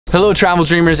Hello travel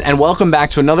dreamers, and welcome back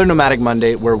to another Nomadic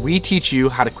Monday where we teach you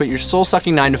how to quit your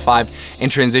soul-sucking 9-to-5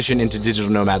 and transition into digital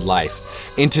nomad life.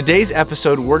 In today's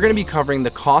episode, we're going to be covering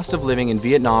the cost of living in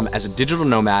Vietnam as a digital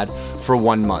nomad for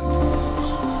 1 month.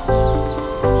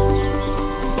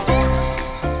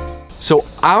 So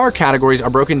our categories are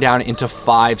broken down into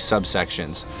 5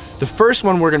 subsections. The first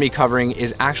one we're going to be covering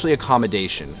is actually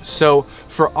accommodation. So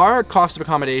for our cost of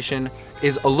accommodation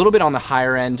is a little bit on the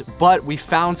higher end, but we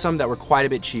found some that were quite a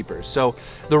bit cheaper. So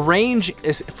the range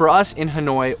is for us in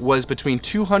Hanoi was between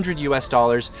 $200 US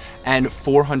and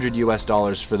 $400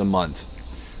 US for the month.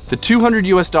 The $200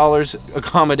 US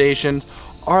accommodations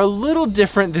are a little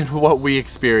different than what we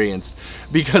experienced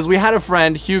because we had a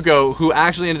friend, Hugo, who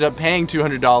actually ended up paying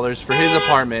 $200 for his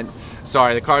apartment.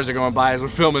 Sorry, the cars are going by as we're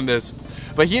filming this.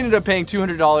 But he ended up paying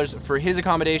 $200 for his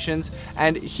accommodations,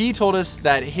 and he told us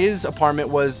that his apartment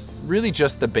was really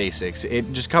just the basics.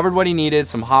 It just covered what he needed,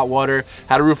 some hot water,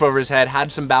 had a roof over his head,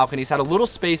 had some balconies, had a little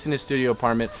space in his studio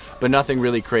apartment, but nothing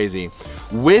really crazy.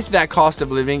 With that cost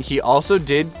of living, he also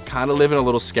did kind of live in a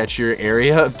little sketchier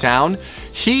area of town.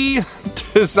 He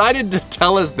decided to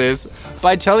tell us this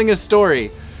by telling a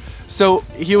story. So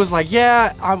he was like,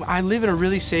 yeah, I live in a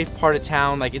really safe part of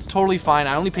town. Like, it's totally fine.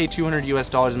 I only pay $200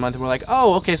 US a month. And we're like,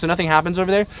 oh, okay, so nothing happens over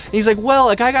there? And he's like, well,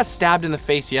 a guy got stabbed in the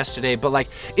face yesterday, but like,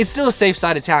 it's still a safe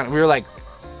side of town. And we were like,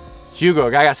 Hugo,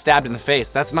 a guy got stabbed in the face.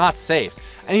 That's not safe.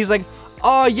 And he's like,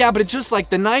 oh yeah, but it just like,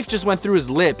 the knife just went through his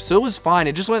lip, so it was fine.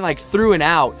 It just went like through and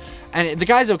out. And the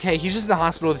guy's okay. He's just in the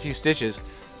hospital with a few stitches.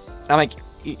 I'm like,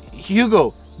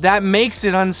 Hugo, that makes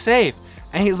it unsafe.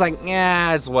 And he was like,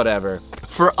 yeah, it's whatever.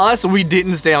 For us, we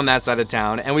didn't stay on that side of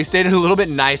town, and we stayed in a little bit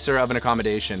nicer of an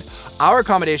accommodation. Our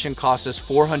accommodation cost us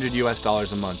 $400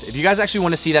 US a month. If you guys actually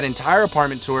want to see that entire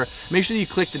apartment tour, make sure that you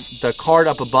click the card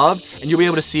up above and you'll be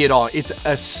able to see it all. It's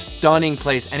a stunning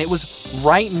place, and it was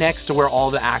right next to where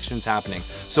all the action's happening.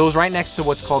 So it was right next to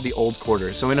what's called the Old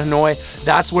Quarter. So in Hanoi,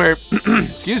 that's where,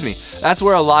 excuse me, that's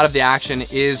where a lot of the action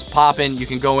is popping. You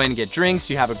can go in, get drinks,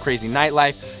 you have a crazy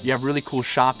nightlife, you have really cool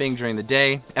shopping during the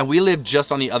day, and we live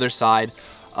just on the other side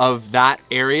of that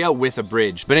area with a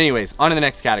bridge. But anyways, on to the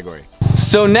next category.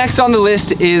 So next on the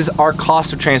list is our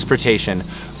cost of transportation.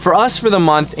 For us for the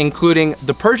month, including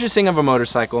the purchasing of a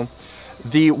motorcycle,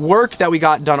 the work that we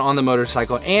got done on the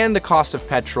motorcycle, and the cost of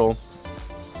petrol,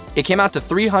 it came out to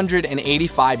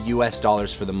 $385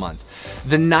 US for the month.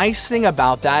 The nice thing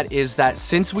about that is that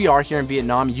since we are here in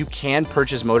Vietnam, you can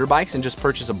purchase motorbikes and just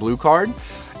purchase a blue card.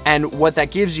 And what that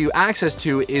gives you access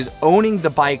to is owning the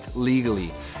bike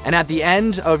legally. And at the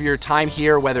end of your time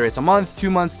here, whether it's a month,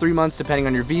 2 months, 3 months, depending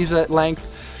on your visa length,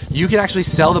 you can actually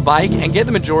sell the bike and get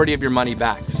the majority of your money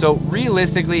back. So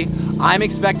realistically, I'm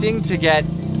expecting to get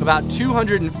about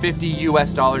 $250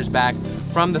 US back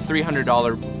from the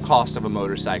 $300 cost of a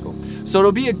motorcycle. So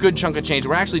it'll be a good chunk of change.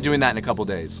 We're actually doing that in a couple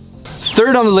days.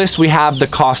 Third on the list, we have the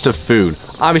cost of food.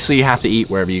 Obviously, you have to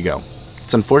eat wherever you go.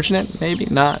 It's unfortunate, maybe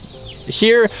not.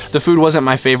 Here, the food wasn't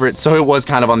my favorite, so it was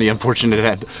kind of on the unfortunate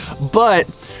end. But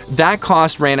that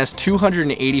cost ran us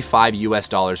 $285 US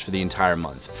for the entire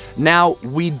month. Now,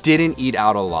 we didn't eat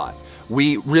out a lot.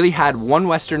 We really had one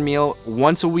Western meal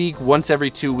once a week, once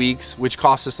every 2 weeks, which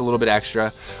cost us a little bit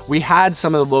extra. We had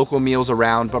some of the local meals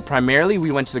around, but primarily we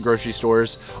went to the grocery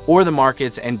stores or the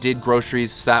markets and did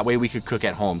groceries so that way we could cook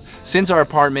at home. Since our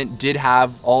apartment did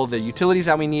have all the utilities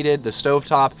that we needed, the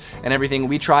stovetop and everything,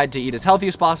 we tried to eat as healthy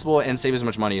as possible and save as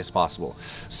much money as possible.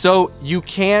 So you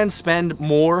can spend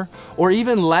more or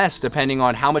even less depending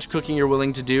on how much cooking you're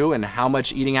willing to do and how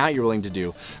much eating out you're willing to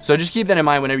do. So just keep that in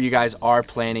mind whenever you guys are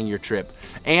planning your trip.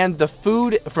 And the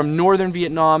food from northern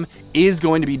Vietnam is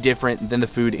going to be different than the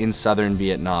food in southern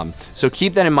Vietnam. So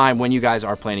keep that in mind when you guys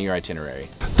are planning your itinerary.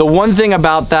 The one thing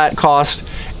about that cost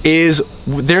is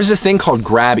there's this thing called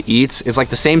Grab Eats. It's like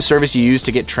the same service you use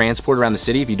to get transport around the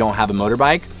city if you don't have a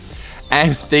motorbike.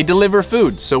 And they deliver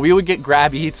food. So we would get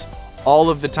Grab Eats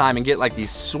all of the time and get like these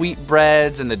sweet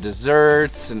breads and the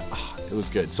desserts, and oh, it was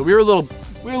good. So we were a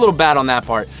little bad on that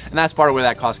part, and that's part of where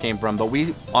that cost came from, but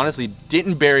we honestly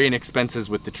didn't bury in expenses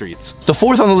with the treats. The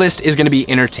fourth on the list is gonna be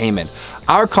entertainment.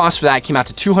 Our cost for that came out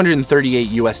to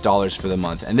 $238 US for the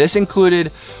month, and this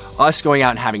included us going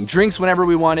out and having drinks whenever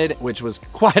we wanted, which was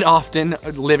quite often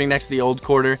living next to the Old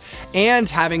Quarter, and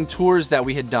having tours that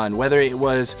we had done, whether it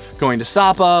was going to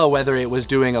Sapa, whether it was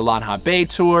doing a Lan Ha Bay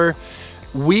tour.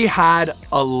 We had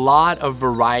a lot of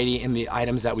variety in the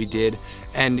items that we did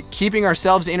and keeping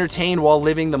ourselves entertained while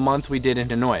living the month we did in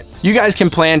Hanoi. You guys can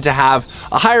plan to have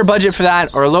a higher budget for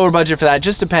that or a lower budget for that,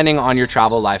 just depending on your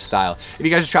travel lifestyle. If you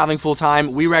guys are traveling full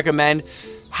time, we recommend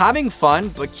having fun,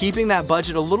 but keeping that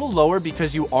budget a little lower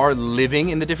because you are living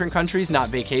in the different countries, not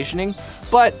vacationing.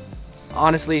 But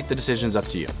honestly, the decision's up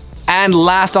to you. And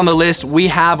last on the list, we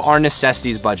have our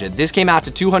necessities budget. This came out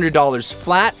to $200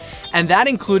 flat, and that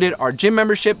included our gym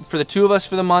membership for the two of us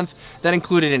for the month. That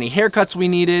included any haircuts we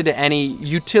needed, any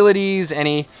utilities,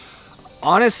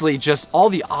 honestly, just all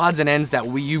the odds and ends that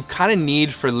you kind of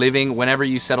need for living whenever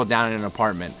you settle down in an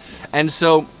apartment. And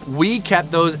so we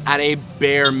kept those at a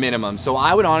bare minimum. So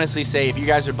I would honestly say if you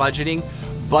guys are budgeting,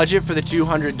 budget for the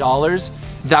 $200.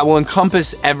 That will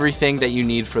encompass everything that you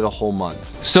need for the whole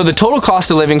month. So the total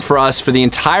cost of living for us for the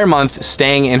entire month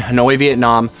staying in Hanoi,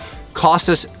 Vietnam cost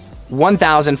us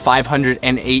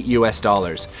 $1,508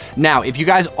 US. Now, if you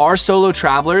guys are solo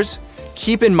travelers,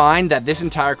 keep in mind that this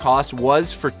entire cost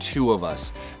was for two of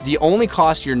us. The only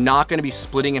cost you're not gonna be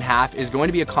splitting in half is going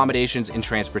to be accommodations and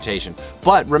transportation.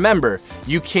 But remember,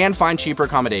 you can find cheaper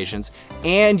accommodations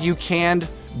and you can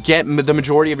get the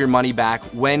majority of your money back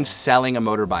when selling a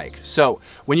motorbike. So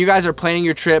when you guys are planning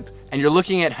your trip and you're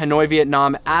looking at Hanoi,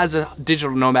 Vietnam as a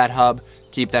digital nomad hub,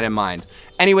 keep that in mind.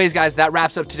 Anyways, guys, that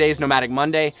wraps up today's Nomadic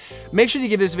Monday. Make sure you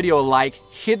give this video a like,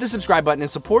 hit the subscribe button,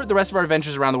 and support the rest of our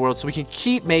adventures around the world so we can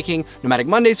keep making Nomadic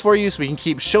Mondays for you, so we can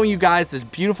keep showing you guys this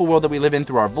beautiful world that we live in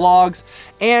through our vlogs,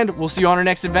 and we'll see you on our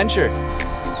next adventure.